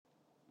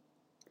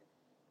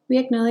We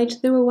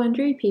acknowledge the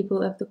Wurundjeri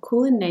people of the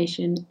Kulin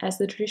Nation as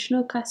the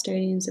traditional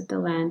custodians of the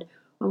land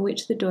on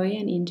which the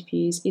Doyen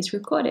Interviews is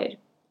recorded.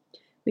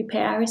 We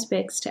pay our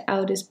respects to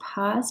elders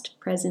past,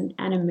 present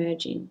and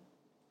emerging.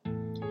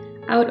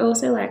 I would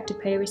also like to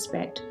pay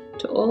respect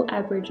to all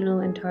Aboriginal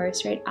and Torres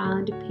Strait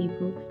Islander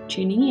people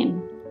tuning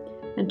in,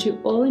 and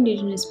to all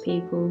Indigenous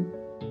people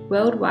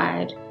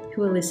worldwide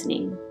who are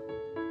listening.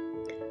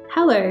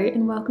 Hello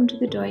and welcome to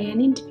the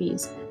Doyen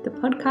Interviews, the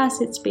podcast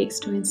that speaks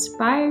to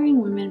inspiring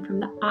women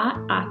from the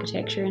art,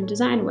 architecture and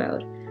design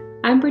world.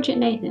 I'm Bridget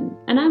Nathan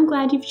and I'm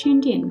glad you've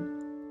tuned in.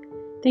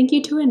 Thank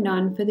you to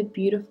Anon for the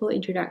beautiful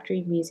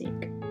introductory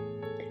music,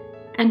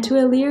 and to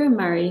Alira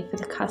Murray for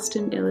the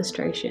custom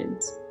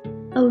illustrations.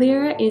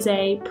 Alira is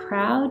a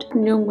proud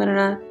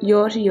Noongar,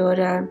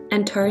 Yorta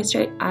and Torres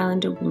Strait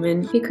Islander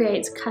woman who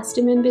creates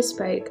custom and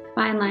bespoke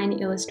fine line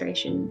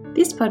illustration.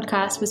 This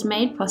podcast was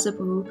made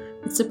possible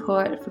with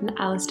support from the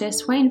Alistair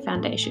Swain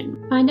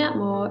Foundation. Find out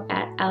more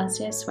at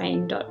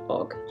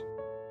alistairswain.org.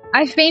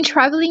 I've been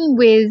travelling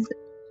with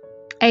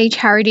a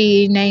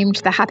charity named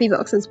the Happy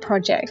Boxes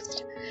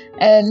Project,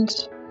 and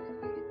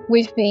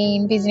we've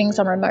been visiting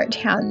some remote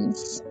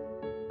towns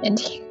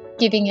and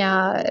giving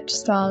out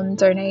some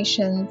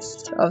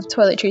donations of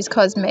toiletries,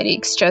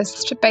 cosmetics,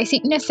 just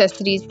basic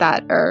necessities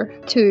that are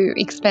too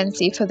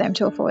expensive for them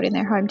to afford in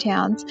their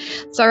hometowns.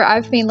 So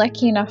I've been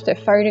lucky enough to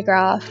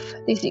photograph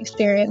this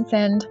experience,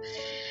 and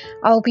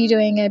I'll be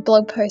doing a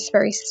blog post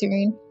very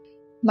soon.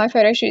 My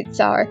photo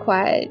shoots are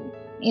quite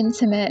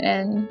intimate,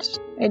 and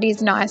it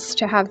is nice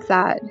to have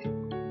that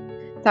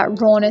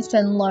rawness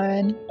and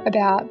learn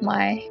about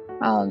my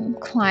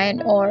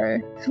client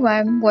or who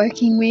I'm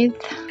working with.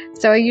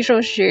 So a usual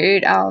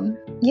shoot,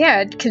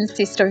 it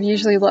consists of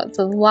usually lots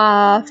of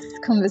laughs,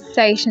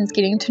 conversations,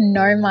 getting to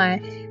know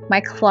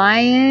my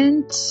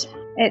client.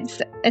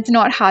 It's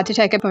not hard to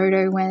take a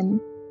photo when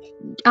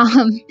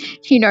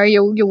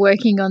you're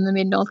working on the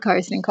mid-north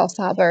coast in Coffs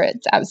Harbour.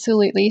 It's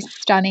absolutely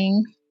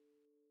stunning.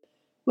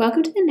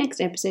 Welcome to the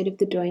next episode of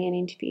the Doyen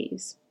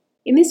Interviews.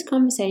 In this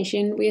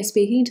conversation, we are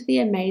speaking to the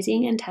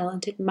amazing and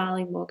talented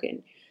Marley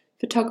Morgan,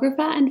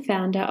 photographer and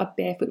founder of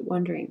Barefoot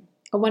Wandering,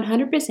 a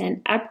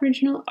 100%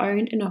 Aboriginal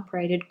owned and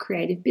operated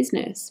creative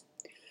business.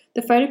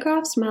 The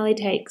photographs Marley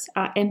takes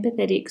are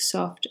empathetic,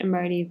 soft,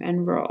 emotive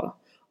and raw,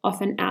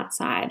 often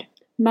outside.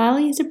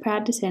 Marley is a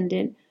proud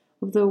descendant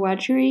of the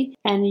Wurundjeri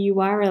and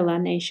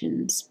Yuwarala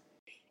nations.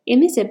 In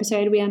this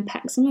episode, we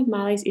unpack some of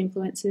Marley's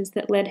influences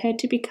that led her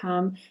to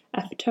become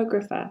a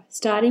photographer,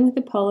 starting with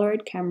a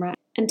Polaroid camera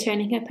and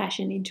turning her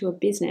passion into a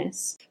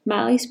business.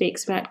 Marley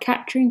speaks about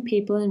capturing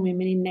people and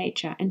women in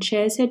nature and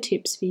shares her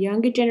tips for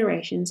younger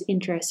generations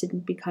interested in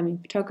becoming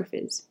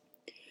photographers.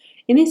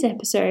 In this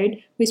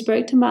episode, we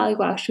spoke to Marley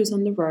while she was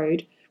on the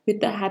road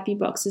with the Happy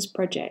Boxes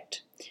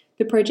Project.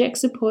 The project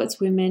supports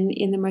women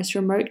in the most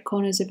remote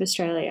corners of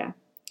Australia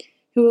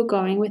who are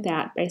going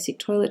without basic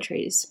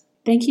toiletries.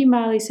 Thank you,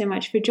 Marley, so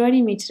much for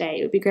joining me today.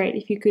 It would be great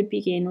if you could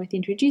begin with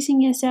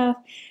introducing yourself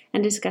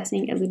and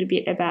discussing a little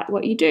bit about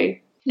what you do.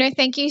 No,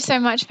 thank you so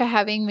much for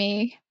having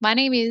me. My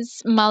name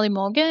is Marley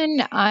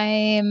Morgan.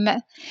 I'm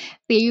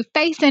the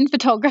face and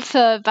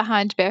photographer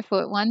behind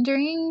Barefoot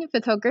Wandering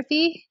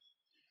Photography.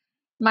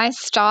 My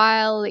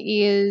style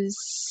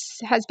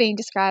has been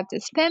described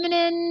as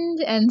feminine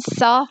and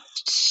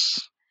soft.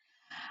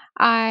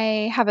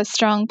 I have a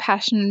strong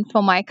passion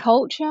for my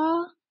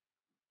culture,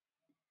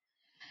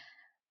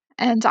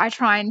 and I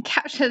try and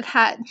capture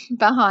that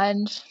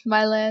behind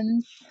my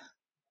lens.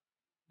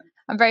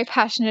 I'm very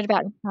passionate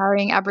about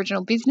empowering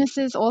Aboriginal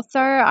businesses also.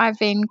 I've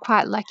been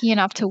quite lucky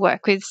enough to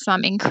work with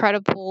some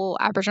incredible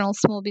Aboriginal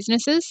small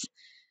businesses.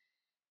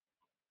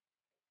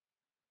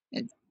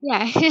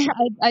 I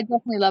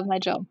definitely love my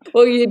job.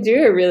 Well, you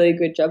do a really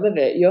good job of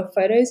it. Your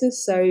photos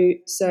are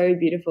so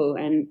beautiful,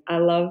 and I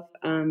love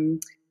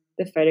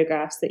the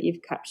photographs that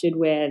you've captured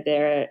where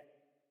the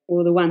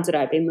ones that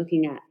I've been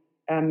looking at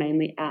are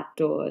mainly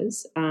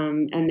outdoors,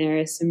 and there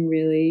are some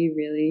really,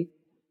 really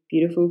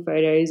beautiful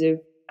photos of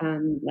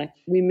like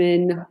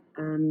women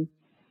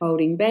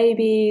holding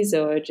babies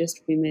or just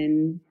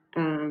women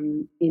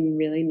in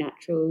really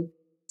natural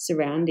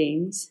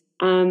surroundings.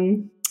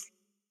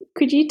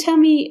 Could you tell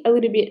me a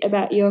little bit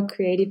about your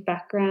creative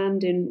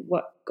background and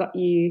what got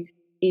you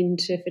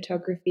into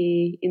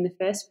photography in the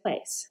first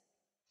place?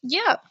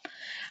 Yeah.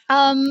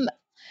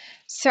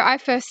 So I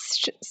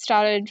first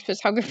started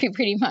photography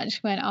pretty much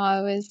when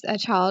I was a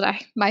child.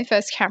 My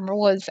first camera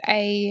was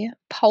a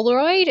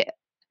Polaroid,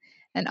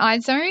 an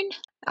iZone.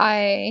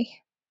 I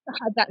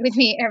had that with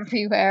me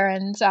everywhere,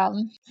 and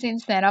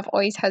since then I've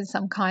always had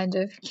some kind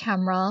of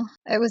camera.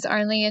 It was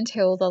only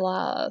until the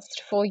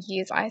last 4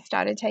 years I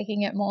started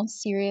taking it more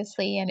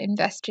seriously and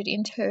invested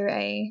into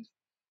a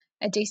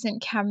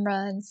decent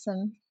camera and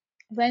some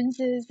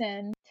lenses,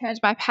 and turned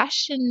my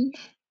passion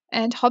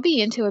and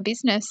hobby into a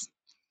business.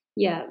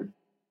 Yeah.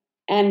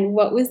 And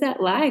what was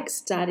that like,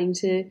 starting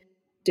to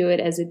do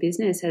it as a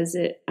business?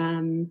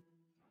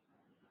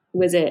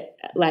 Was it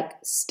like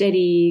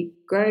steady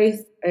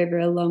growth over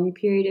a long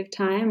period of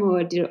time,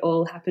 or did it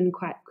all happen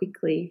quite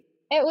quickly?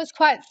 It was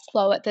quite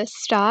slow at the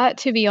start,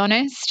 to be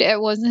honest. It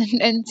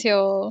wasn't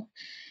until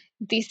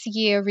this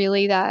year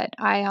really that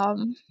I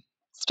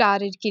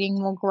started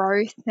getting more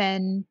growth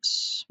and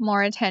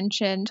more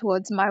attention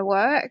towards my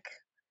work.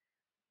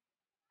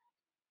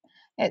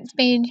 It's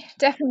been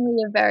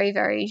definitely a very,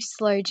 very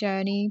slow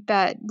journey,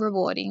 but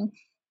rewarding,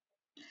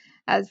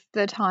 as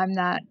the time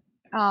that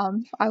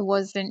I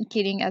wasn't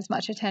getting as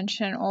much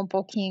attention or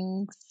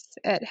bookings,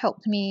 it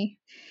helped me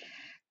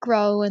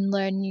grow and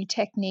learn new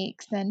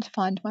techniques and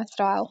find my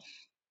style.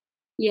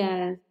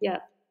 Yeah, yeah.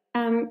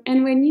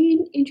 And when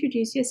you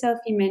introduce yourself,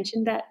 you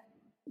mentioned that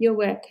your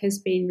work has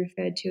been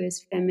referred to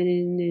as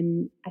feminine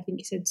and I think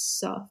you said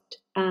soft.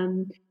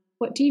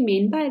 What do you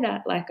mean by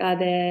that? Like,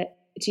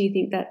 do you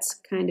think that's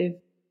kind of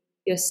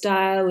your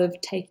style of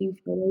taking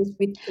photos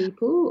with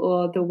people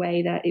or the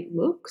way that it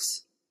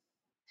looks?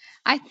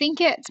 I think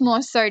it's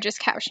more so just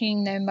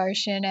capturing the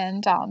emotion,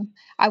 and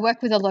I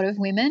work with a lot of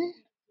women,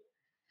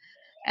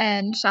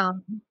 and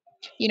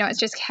it's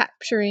just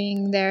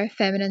capturing their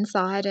feminine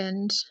side,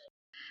 and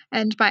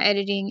my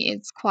editing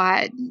is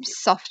quite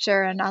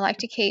softer, and I like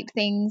to keep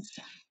things,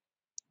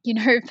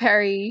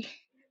 very,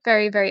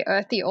 very, very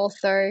earthy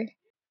also.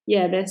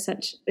 Yeah, they're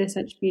such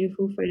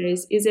beautiful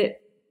photos.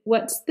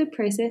 What's the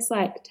process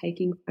like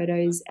taking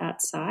photos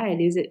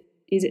outside? Is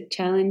it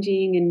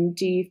challenging, and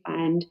do you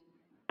find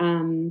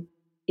um,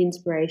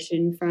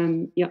 inspiration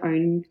from your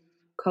own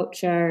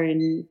culture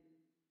and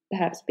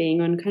perhaps being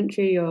on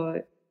country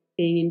or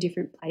being in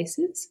different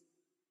places?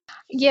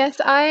 Yes,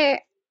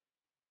 I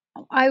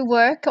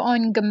work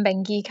on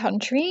Gumbengi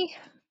country,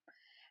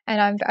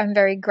 and I'm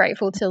very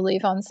grateful to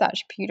live on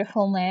such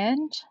beautiful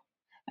land,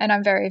 and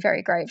I'm very,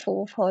 very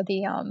grateful for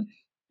the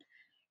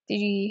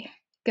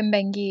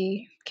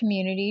Gumbengi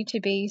community to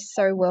be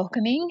so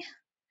welcoming.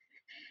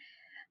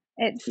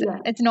 It's Yeah,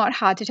 it's not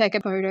hard to take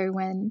a photo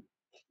when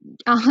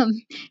um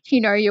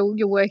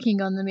you're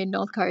working on the mid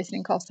north coast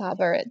in Coffs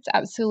Harbour. It's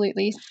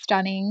absolutely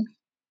stunning.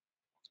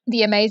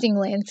 The amazing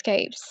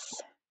landscapes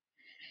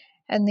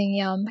and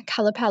the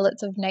color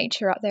palettes of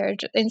nature up there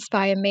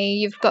inspire me.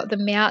 You've got the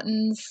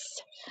mountains,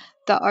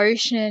 the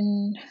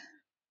ocean,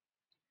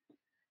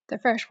 the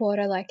fresh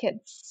water. Like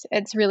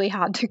it's really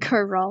hard to go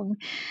wrong.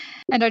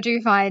 And I do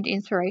find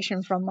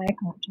inspiration from my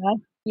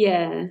culture.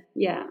 yeah,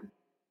 yeah.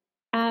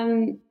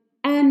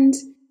 And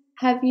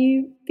have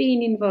you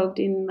been involved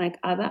in like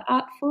other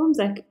art forms?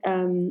 Like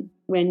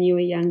when you were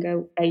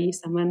younger, are you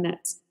someone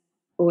that's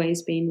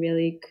always been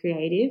really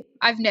creative?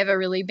 I've never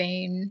really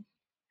been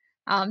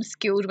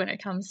skilled when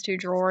it comes to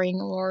drawing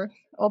or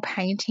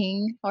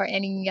painting or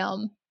any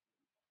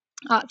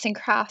arts and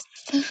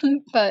crafts,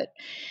 but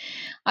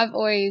I've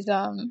always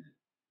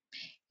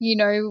you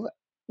know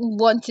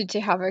wanted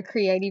to have a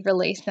creative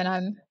release, and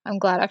I'm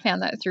glad I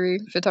found that through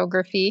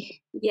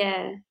photography.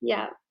 Yeah,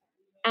 yeah.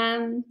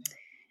 Um,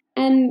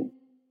 and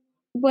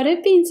what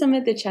have been some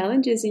of the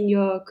challenges in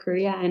your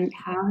career and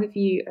how have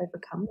you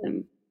overcome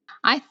them?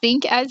 I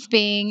think as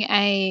being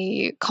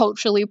a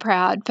culturally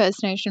proud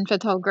First Nation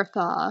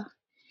photographer,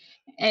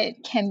 it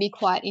can be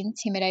quite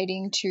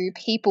intimidating to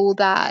people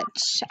that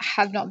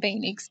have not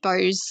been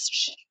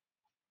exposed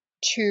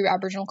to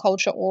Aboriginal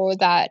culture, or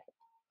that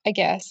I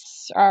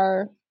guess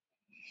are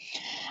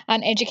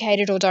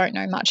uneducated or don't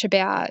know much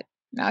about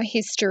our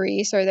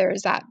history. So there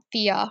is that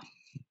fear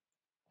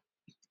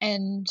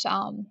and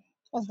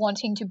of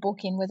wanting to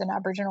book in with an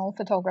Aboriginal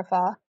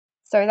photographer.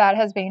 So that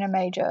has been a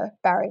major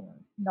barrier,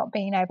 not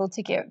being able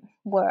to get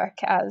work,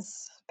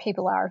 as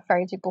people are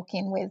afraid to book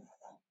in with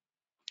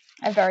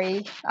a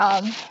very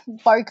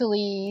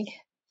locally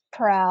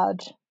proud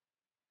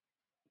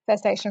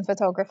First Nation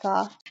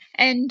photographer.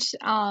 And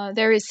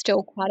there is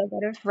still quite a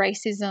lot of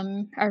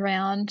racism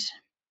around.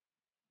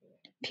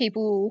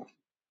 People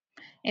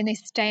in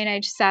this day and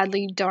age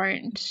sadly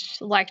don't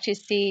like to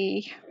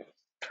see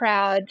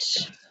proud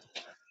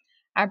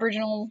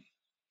Aboriginal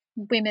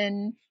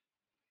women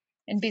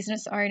and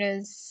business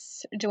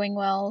owners doing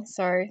well.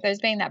 So there's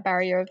been that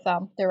barrier of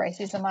the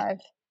racism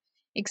I've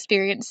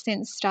experienced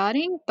since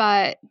starting,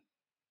 but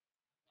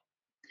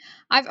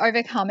I've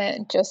overcome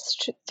it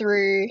just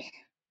through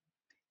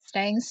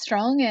staying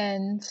strong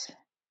and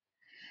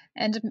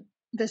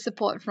the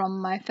support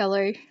from my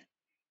fellow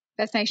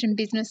First Nation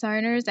business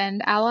owners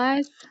and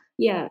allies.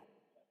 Yeah.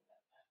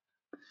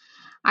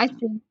 I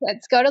think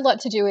it's got a lot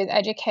to do with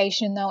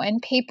education though,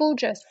 and people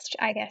just,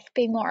 I guess,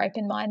 being more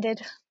open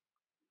minded.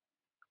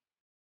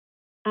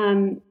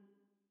 Um,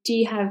 do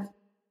you have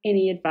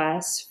any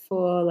advice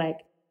for like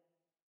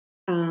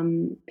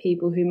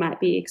people who might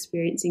be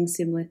experiencing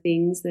similar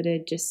things that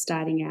are just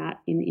starting out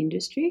in the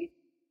industry?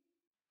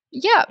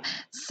 Yeah.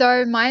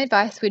 So my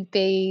advice would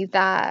be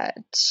that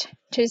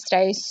to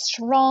stay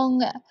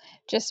strong,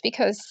 just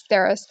because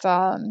there are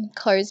some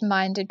closed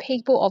minded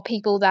people or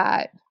people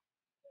that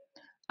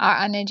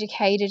are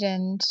uneducated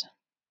and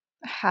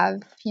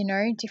have,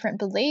 different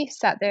beliefs,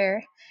 that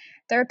there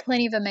are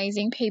plenty of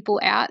amazing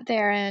people out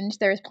there and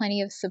there is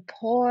plenty of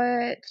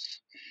support.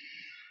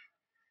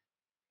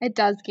 It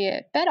does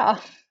get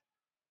better.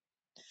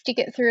 Stick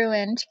it through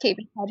and keep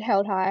your head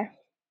held high.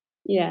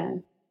 Yeah.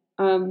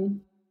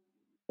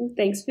 Well,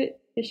 thanks for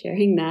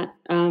sharing that.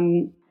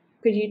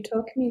 Could you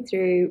talk me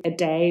through a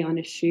day on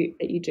a shoot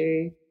that you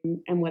do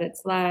and what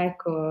it's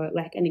like, or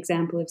like an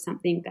example of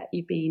something that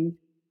you've been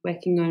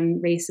working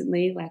on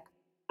recently? Like,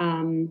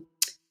 um,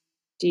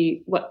 do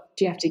you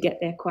have to get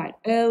there quite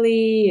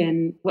early,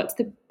 and what's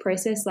the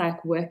process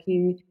like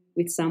working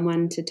with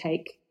someone to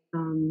take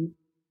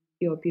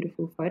your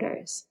beautiful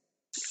photos?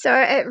 So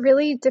it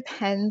really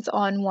depends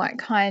on what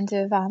kind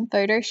of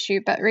photo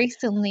shoot. But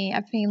recently,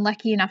 I've been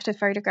lucky enough to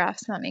photograph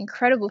some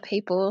incredible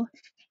people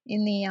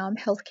in the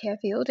healthcare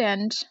field,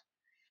 and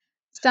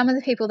some of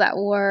the people that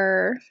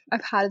were a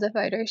part of the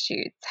photo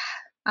shoots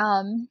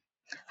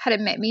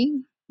hadn't met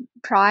me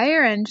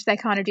prior, and they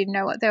kind of didn't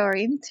know what they were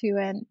into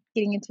and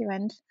getting into.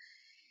 And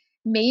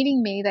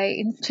meeting me, they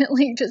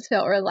instantly just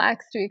felt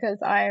relaxed because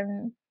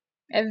I'm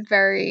a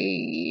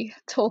very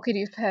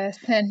talkative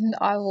person.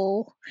 I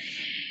will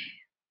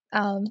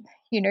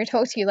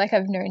talk to you like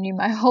I've known you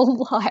my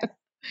whole life.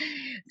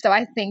 So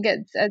I think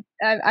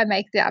I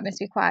make the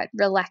atmosphere quite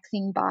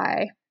relaxing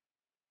by,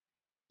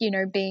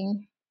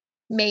 being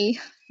me,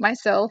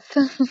 myself.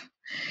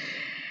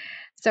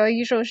 So a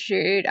usual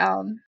shoot,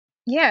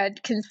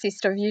 it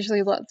consists of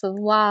usually lots of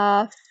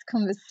laughs,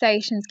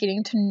 conversations,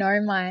 getting to know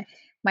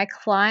my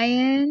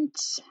client.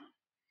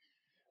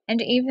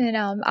 And even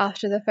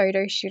after the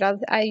photo shoot,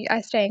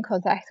 I stay in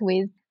contact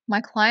with my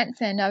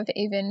clients, and I've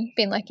even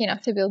been lucky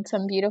enough to build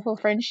some beautiful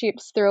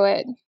friendships through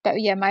it. But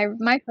yeah, my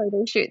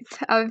photo shoots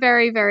are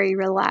very, very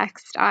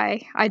relaxed. I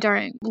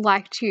don't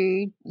like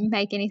to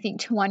make anything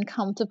too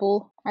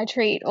uncomfortable. I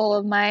treat all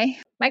of my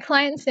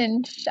clients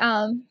and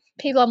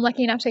people I'm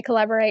lucky enough to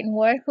collaborate and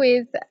work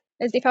with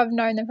as if I've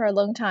known them for a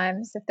long time,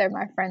 as if they're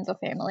my friends or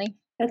family.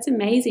 That's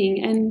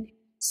amazing. And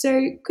so,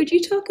 could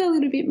you talk a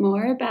little bit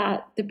more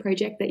about the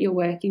project that you're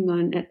working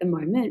on at the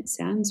moment?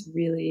 Sounds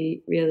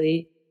really,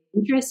 really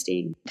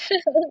interesting.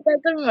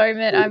 At the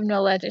moment, I'm not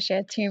allowed to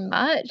share too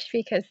much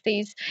because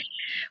these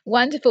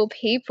wonderful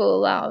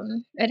people,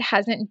 it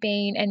hasn't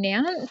been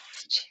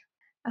announced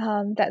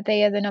that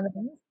they are the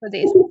nominees for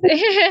this.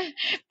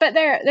 But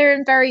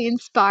they're very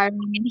inspiring,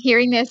 and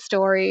hearing their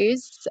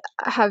stories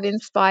have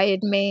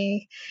inspired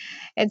me.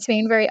 It's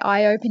been very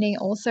eye-opening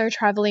also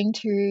traveling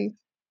to,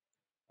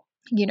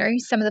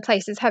 some of the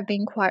places have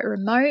been quite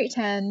remote,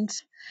 and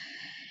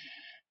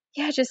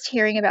yeah, just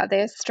hearing about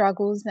their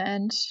struggles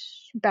and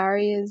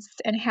barriers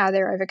and how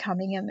they're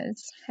overcoming them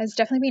has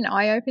definitely been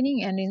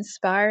eye-opening and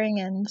inspiring,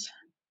 and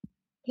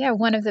yeah,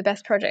 one of the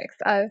best projects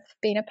I've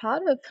been a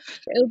part of.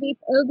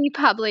 It'll be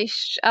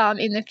published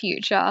in the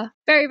future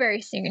very,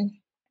 very soon.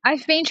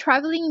 I've been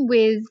traveling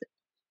with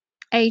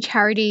a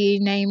charity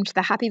named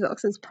the Happy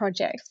Boxes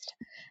Project,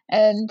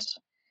 and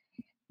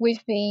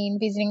we've been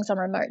visiting some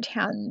remote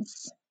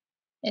towns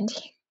and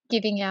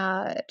giving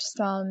out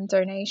some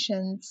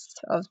donations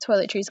of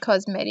toiletries,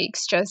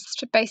 cosmetics,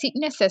 just basic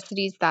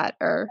necessities that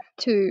are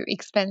too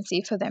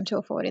expensive for them to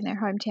afford in their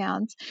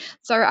hometowns.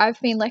 So I've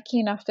been lucky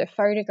enough to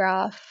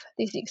photograph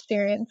this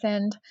experience,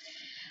 and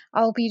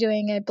I'll be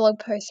doing a blog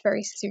post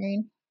very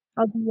soon.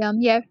 I'll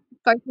be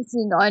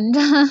focusing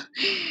on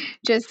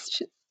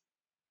just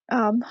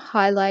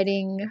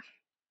highlighting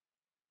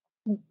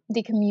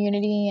the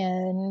community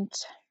and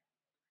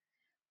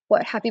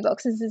what Happy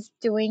Boxes is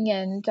doing,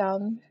 and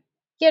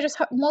just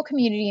more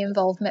community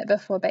involvement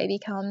before baby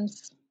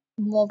comes,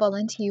 more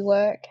volunteer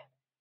work.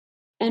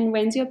 And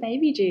when's your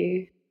baby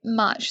due?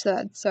 March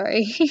 3rd,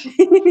 sorry,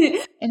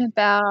 in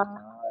about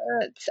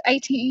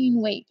 18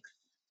 weeks.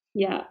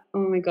 Yeah.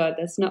 Oh my God,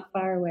 that's not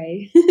far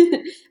away.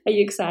 Are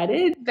you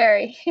excited?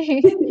 Very.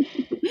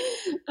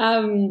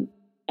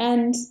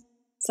 And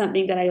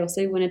something that I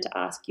also wanted to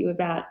ask you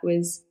about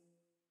was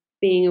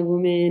being a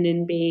woman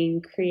and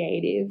being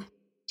creative.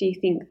 Do you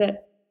think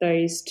that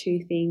those two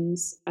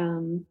things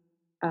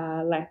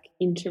are like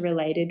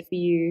interrelated for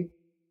you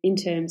in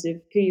terms of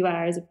who you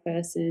are as a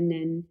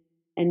person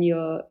and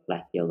your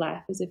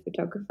life as a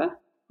photographer?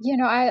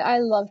 I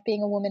love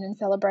being a woman and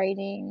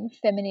celebrating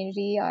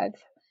femininity.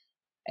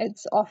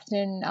 It's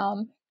often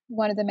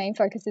one of the main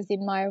focuses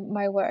in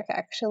my work,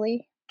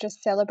 actually,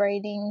 just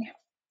celebrating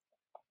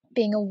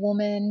being a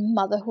woman,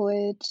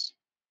 motherhood,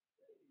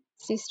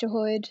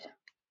 sisterhood,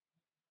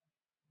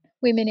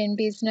 women in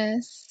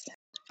business.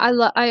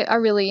 I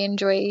really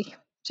enjoy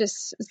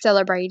just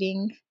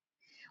celebrating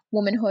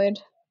womanhood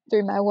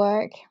through my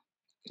work,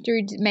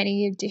 through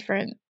many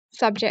different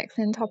subjects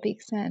and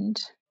topics and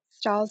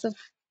styles of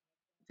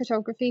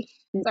photography.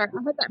 Sorry,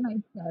 I hope that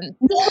made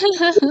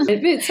sense.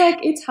 It's like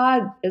it's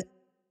hard as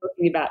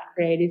talking about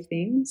creative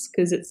things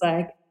because it's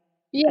like I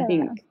Yeah,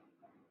 think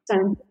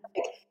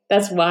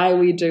that's why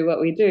we do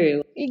what we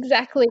do.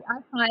 exactly.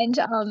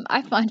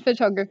 I find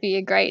photography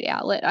a great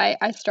outlet.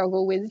 I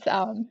struggle with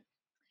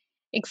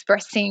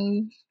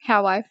expressing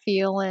how I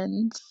feel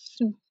and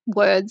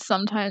words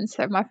sometimes,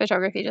 so my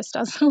photography just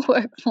doesn't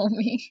work for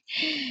me.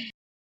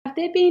 Have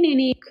there been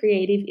any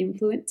creative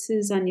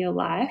influences on your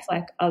life,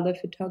 like other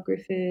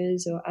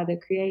photographers or other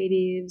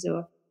creatives,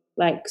 or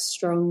like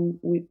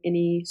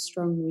any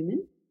strong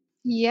women?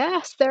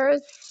 Yes, there are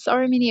so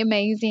many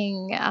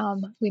amazing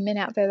women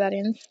out there that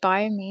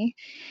inspire me.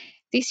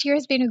 This year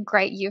has been a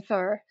great year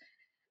for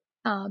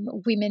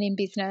women in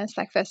business,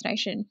 like First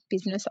Nation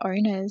business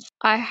owners.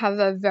 I have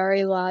a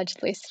very large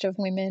list of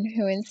women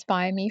who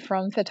inspire me,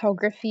 from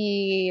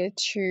photography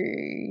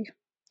to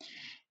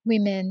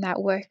women that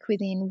work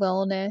within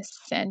wellness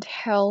and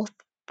health.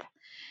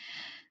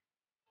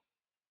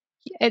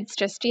 It's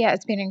just, yeah,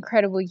 it's been an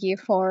incredible year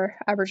for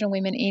Aboriginal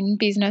women in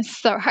business.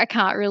 So I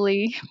can't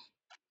really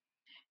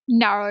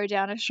narrow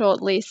down a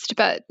short list,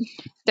 but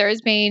there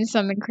has been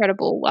some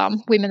incredible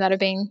women that have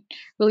been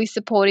really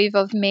supportive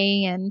of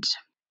me, and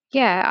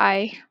yeah,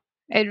 I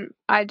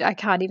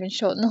can't even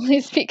shorten the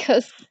list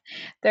because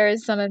there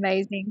is some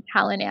amazing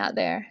talent out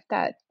there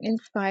that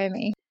inspire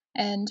me,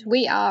 and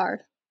we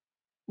are,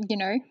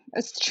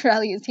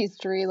 Australia's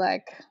history.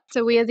 Like,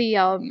 so we are the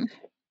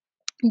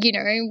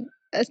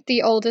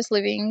oldest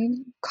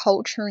living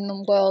culture in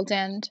the world,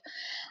 and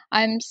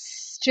I'm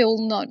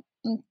still not.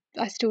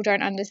 I still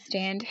don't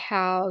understand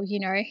how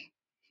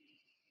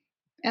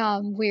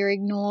we're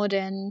ignored,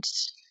 and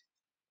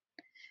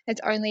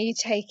it's only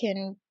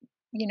taken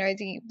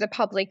the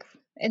public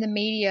and the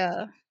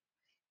media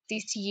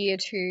this year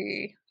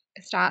to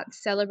start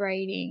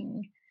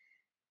celebrating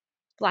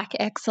Black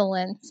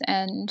excellence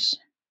and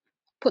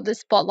put the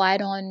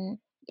spotlight on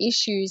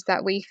issues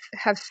that we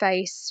have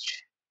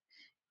faced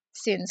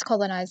since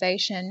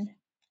colonization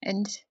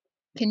and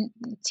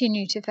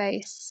continue to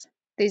face.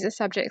 These are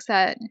subjects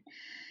that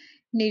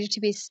needed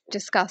to be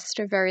discussed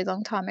a very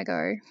long time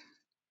ago.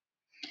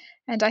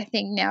 And I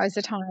think now is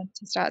the time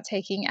to start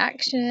taking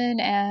action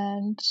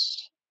and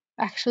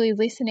actually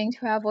listening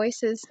to our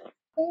voices.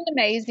 It's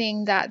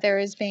amazing that there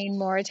has been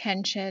more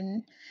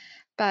attention,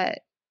 but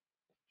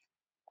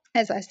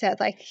as I said,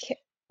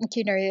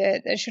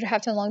 it should have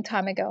happened a long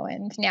time ago,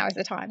 and now is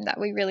the time that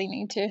we really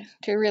need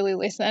to really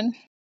listen.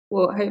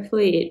 Well,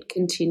 hopefully it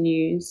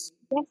continues.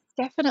 Yes,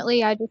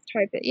 definitely. I just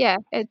hope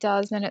it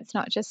does, and it's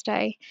not just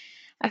a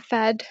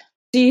fad.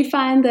 Do you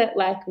find that,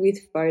 like, with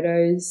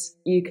photos,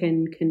 you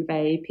can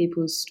convey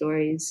people's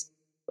stories,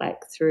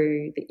 like,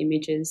 through the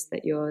images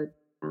that you're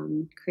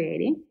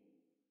creating?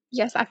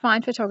 Yes, I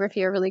find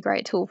photography a really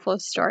great tool for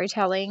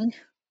storytelling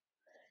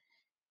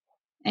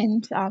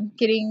and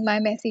getting my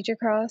message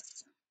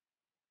across.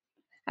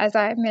 As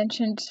I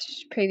mentioned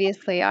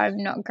previously, I'm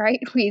not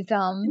great with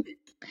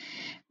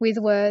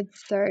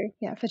words, so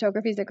yeah,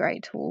 photography is a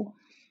great tool.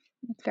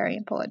 It's very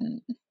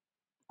important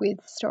with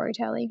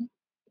storytelling.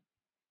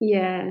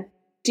 Yeah.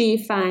 Do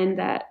you find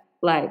that,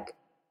 like,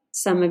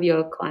 some of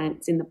your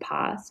clients in the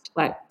past,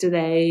 like, do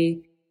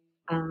they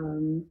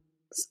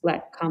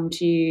like come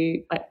to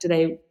you, like,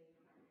 do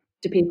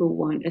people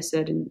want a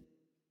certain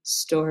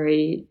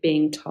story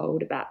being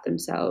told about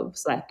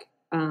themselves, like,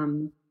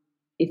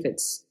 if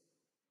it's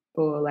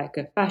for like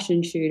a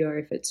fashion shoot or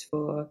if it's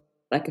for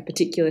like a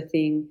particular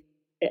thing,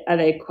 are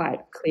they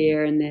quite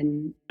clear? And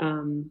then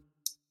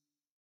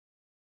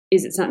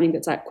is it something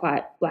that's like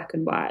quite black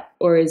and white,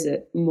 or is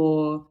it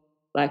more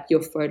like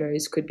your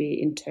photos could be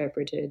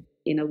interpreted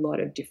in a lot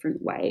of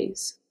different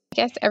ways? I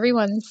guess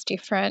everyone's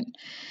different.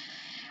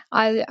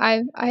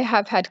 I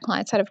have had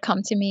clients that have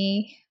come to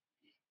me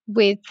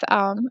with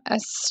a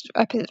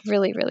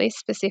really, really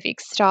specific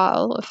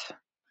style of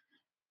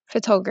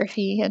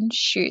photography and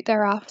shoot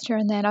thereafter,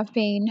 and then I've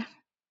been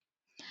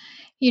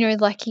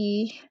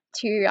lucky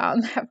to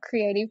have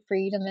creative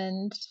freedom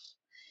and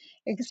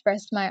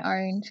express my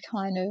own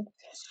kind of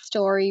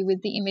story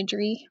with the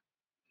imagery.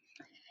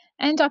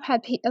 And I've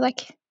had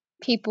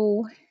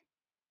people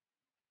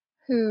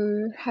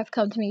who have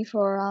come to me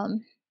for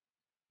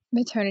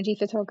maternity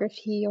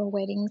photography or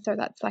weddings, so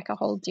that's like a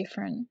whole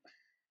different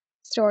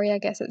story. I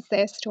guess it's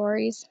their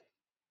stories,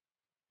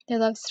 their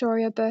love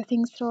story or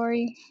birthing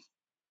story.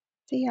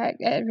 So yeah,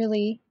 it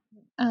really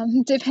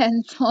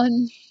depends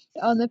on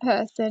the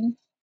person.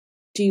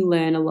 Do you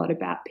learn a lot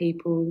about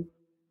people,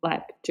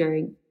 like,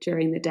 during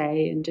the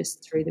day and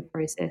just through the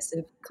process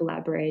of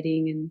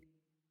collaborating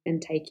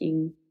and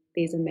taking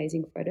these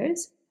amazing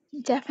photos?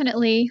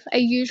 Definitely, a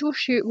usual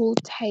shoot will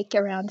take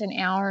around an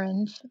hour,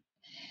 and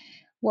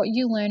what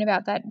you learn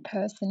about that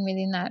person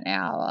within that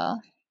hour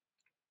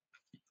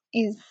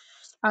is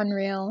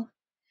unreal.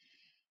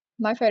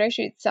 My photo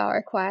shoots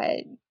are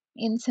quite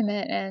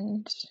intimate,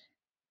 and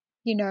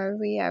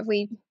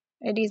we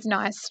it is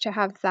nice to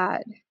have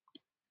that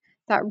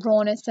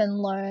rawness and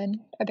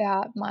learn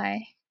about my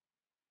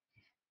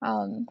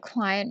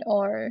client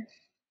or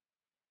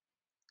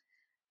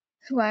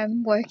who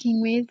I'm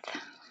working with.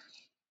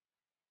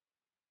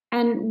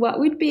 And what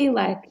would be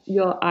like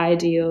your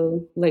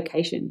ideal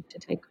location to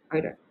take a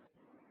photo,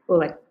 or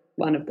like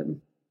one of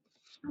them?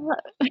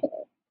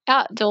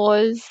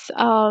 Outdoors.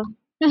 I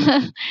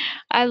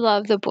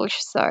love the bush,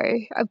 so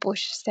a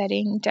bush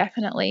setting,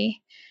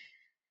 definitely.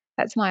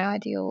 That's my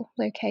ideal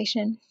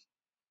location.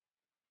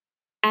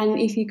 And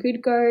if you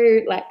could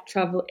go, like,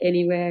 travel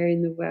anywhere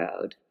in the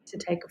world to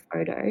take a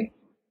photo,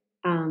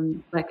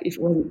 like if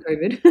it wasn't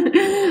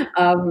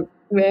COVID,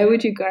 where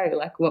would you go?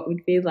 Like, what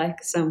would be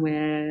like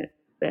somewhere?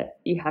 that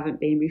you haven't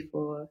been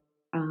before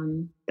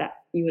that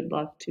you would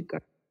love to go?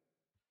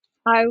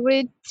 I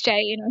would stay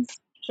in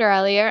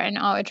Australia and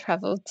I would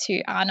travel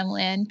to Arnhem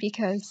Land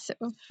because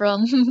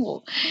from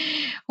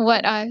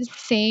what I've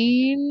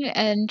seen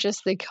and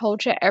just the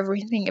culture,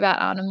 everything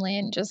about Arnhem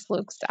Land just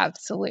looks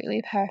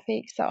absolutely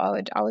perfect. So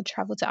I would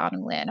travel to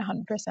Arnhem Land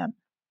 100%.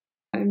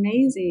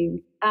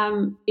 Amazing.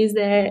 Is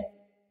there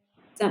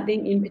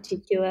something in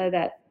particular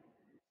that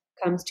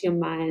comes to your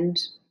mind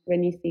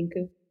when you think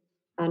of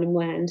Arnhem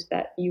Land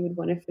that you would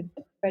want to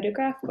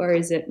photograph, or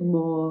is it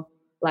more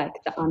like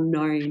the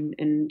unknown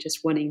and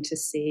just wanting to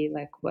see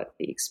like what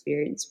the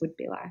experience would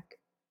be like?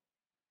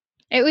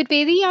 It would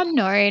be the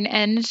unknown,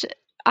 and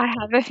I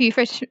have a few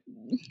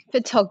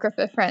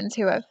photographer friends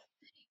who have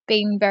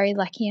been very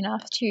lucky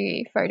enough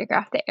to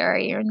photograph the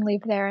area and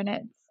live there, and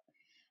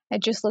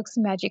it just looks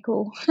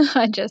magical.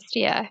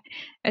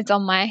 It's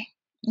on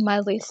my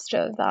list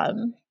of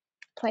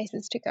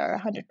places to go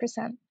 100%.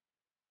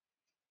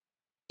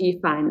 Do you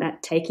find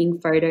that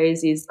taking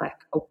photos is like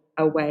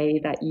a way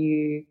that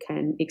you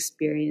can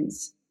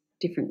experience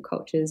different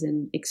cultures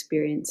and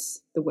experience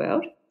the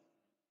world?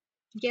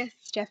 Yes,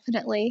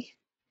 definitely.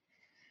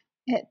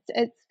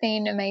 It's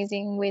been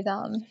amazing with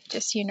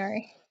just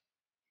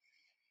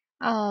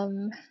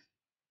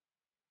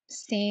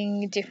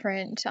seeing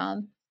different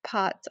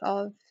parts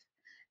of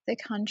the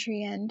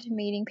country and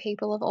meeting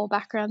people of all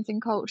backgrounds and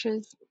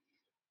cultures.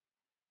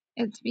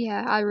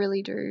 I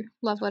really do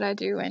love what I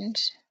do and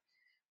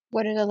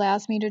what it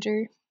allows me to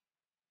do.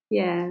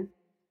 Yeah,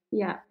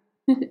 yeah.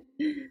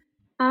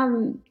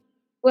 um,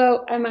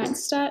 well, I might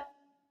start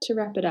to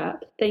wrap it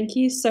up. Thank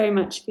you so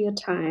much for your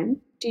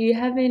time. Do you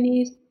have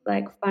any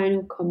like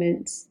final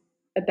comments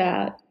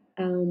about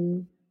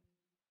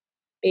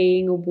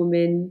being a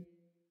woman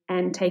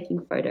and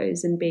taking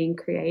photos and being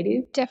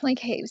creative? Definitely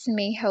keeps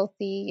me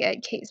healthy.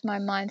 It keeps my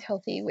mind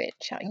healthy,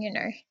 which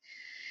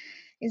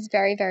is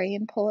very, very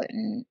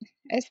important,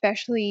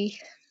 especially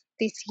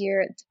this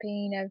year. It's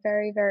been a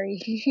very, very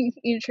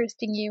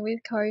interesting year with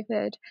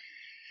COVID.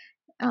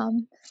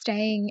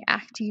 Staying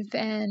active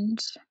and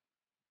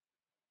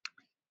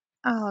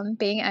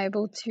being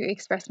able to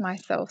express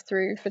myself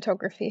through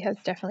photography has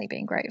definitely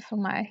been great for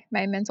my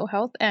mental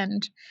health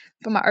and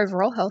for my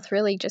overall health,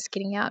 really, just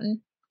getting out and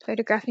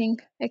photographing,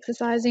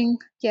 exercising.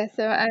 Yeah,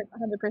 so I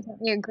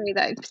 100% agree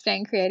that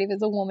staying creative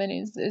as a woman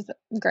is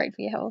great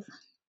for your health.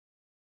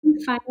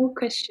 Final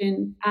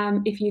question.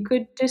 If you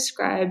could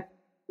describe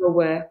your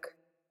work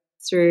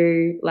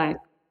through like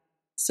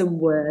some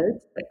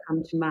words that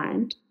come to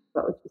mind,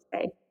 what would you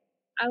say?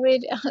 I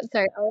would,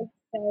 I would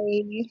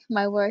say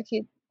my work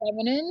is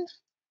feminine,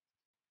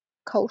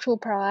 cultural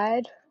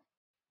pride,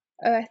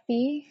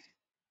 earthy,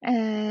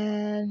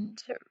 and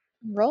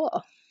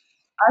raw.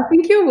 I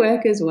think your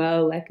work as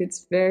well, like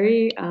it's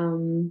very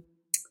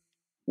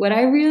what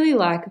I really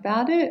like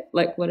about it,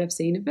 like what I've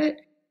seen of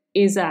it,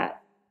 is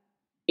that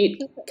it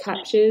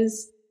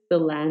captures the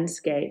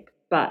landscape,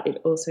 but it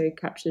also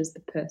captures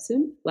the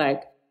person.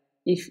 Like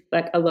if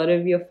like a lot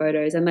of your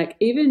photos and like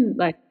even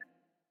like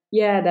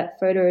yeah, that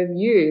photo of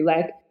you,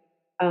 like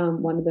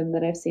one of them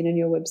that I've seen on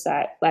your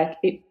website, like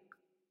it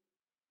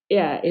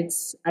yeah,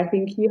 it's I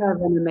think you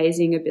have an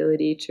amazing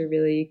ability to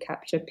really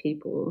capture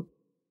people.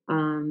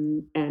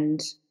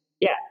 And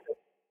yeah,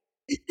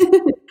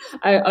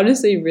 I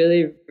really,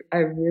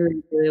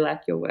 really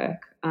like your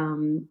work.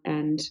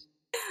 And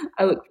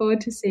I look forward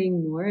to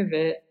seeing more of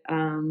it.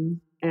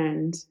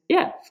 And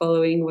yeah,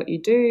 following what you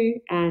do.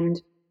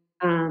 And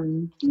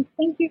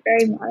Thank you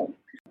very much.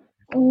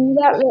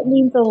 That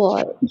means a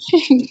lot.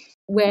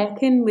 where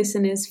can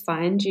listeners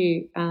find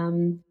you?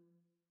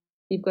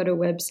 You've got a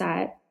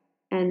website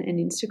and an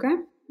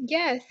Instagram.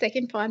 Yes, they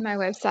can find my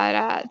website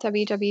at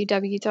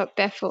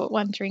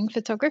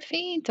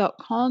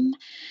www.barefootwanderingphotography.com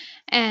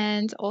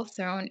and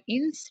also on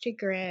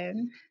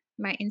Instagram.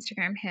 My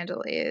Instagram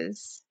handle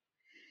is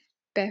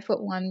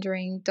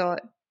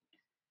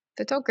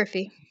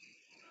barefootwandering.photography.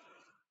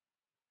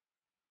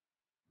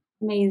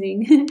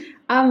 Amazing.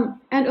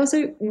 And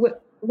also,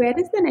 where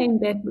does the name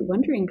Barefoot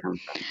Wandering come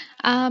from?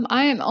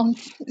 I am on,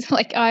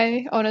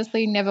 I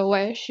honestly never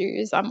wear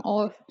shoes. I'm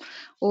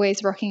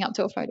always rocking up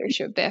to a photo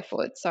shoot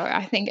barefoot. So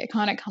I think it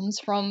kind of comes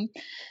from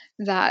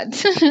that.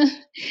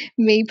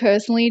 Me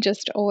personally,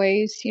 just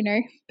always,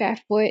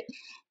 barefoot,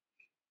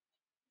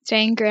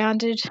 staying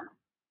grounded,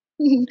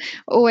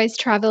 always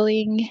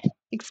traveling,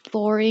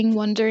 exploring,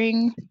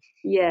 wandering.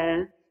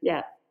 Yeah,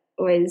 yeah.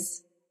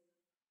 Always.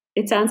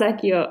 It sounds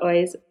like you're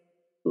always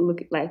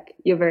look like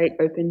you're very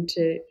open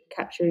to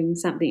capturing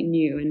something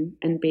new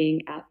and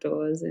being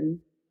outdoors and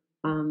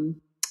um,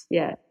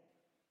 yeah,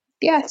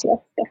 Yes, yes,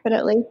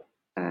 definitely.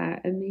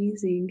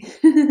 amazing.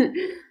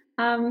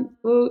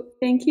 Well,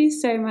 thank you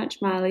so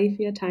much, Marley,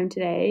 for your time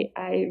today.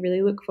 I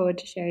really look forward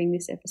to sharing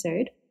this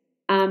episode.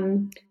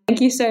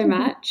 Thank you so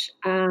much.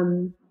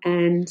 And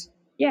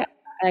yeah,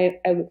 I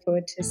look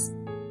forward to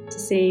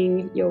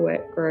seeing your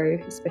work grow,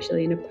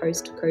 especially in a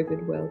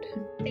post-COVID world.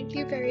 Thank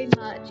you very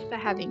much for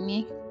having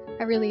me.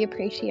 I really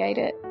appreciate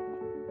it.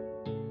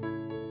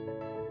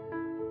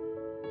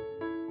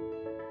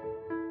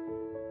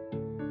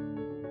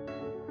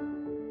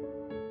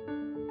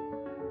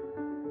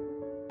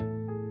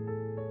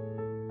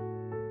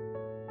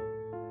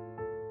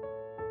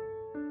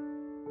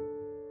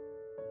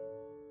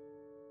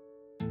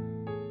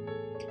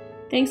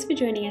 Thanks for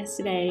joining us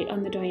today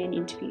on the Doyen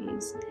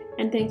Interviews,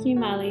 and thank you,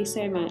 Marley,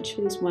 so much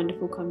for this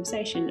wonderful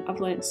conversation.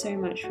 I've learnt so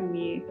much from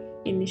you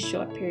in this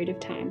short period of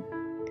time.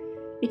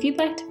 If you'd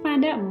like to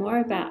find out more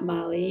about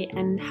Marley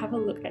and have a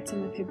look at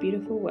some of her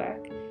beautiful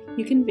work,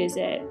 you can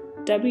visit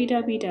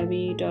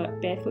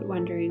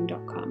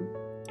www.barefootwondering.com.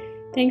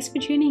 Thanks for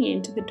tuning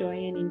in to the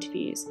Doyen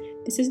Interviews.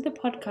 This is the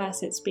podcast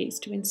that speaks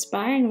to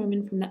inspiring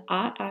women from the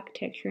art,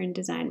 architecture and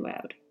design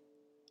world.